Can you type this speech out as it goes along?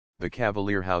The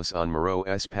Cavalier House on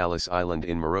Moreau's Palace Island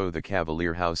in Moreau. The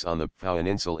Cavalier House on the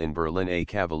Peninsula in Berlin. A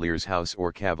Cavalier's House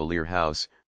or Cavalier House,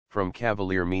 from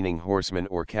cavalier meaning horseman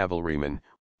or cavalryman,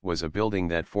 was a building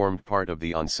that formed part of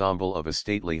the ensemble of a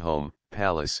stately home,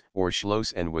 palace, or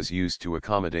schloss and was used to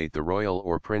accommodate the royal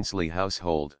or princely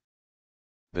household.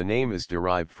 The name is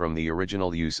derived from the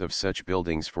original use of such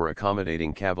buildings for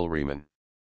accommodating cavalrymen.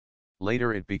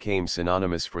 Later it became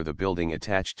synonymous for the building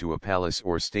attached to a palace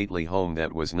or stately home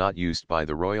that was not used by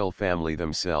the royal family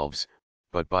themselves,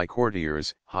 but by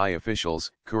courtiers, high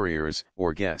officials, couriers,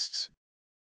 or guests.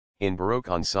 In Baroque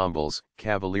ensembles,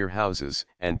 cavalier houses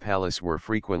and palace were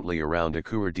frequently around a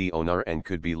cour d'honneur and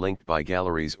could be linked by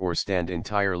galleries or stand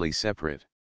entirely separate.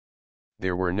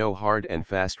 There were no hard and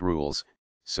fast rules,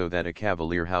 so that a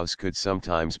cavalier house could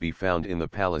sometimes be found in the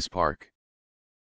palace park.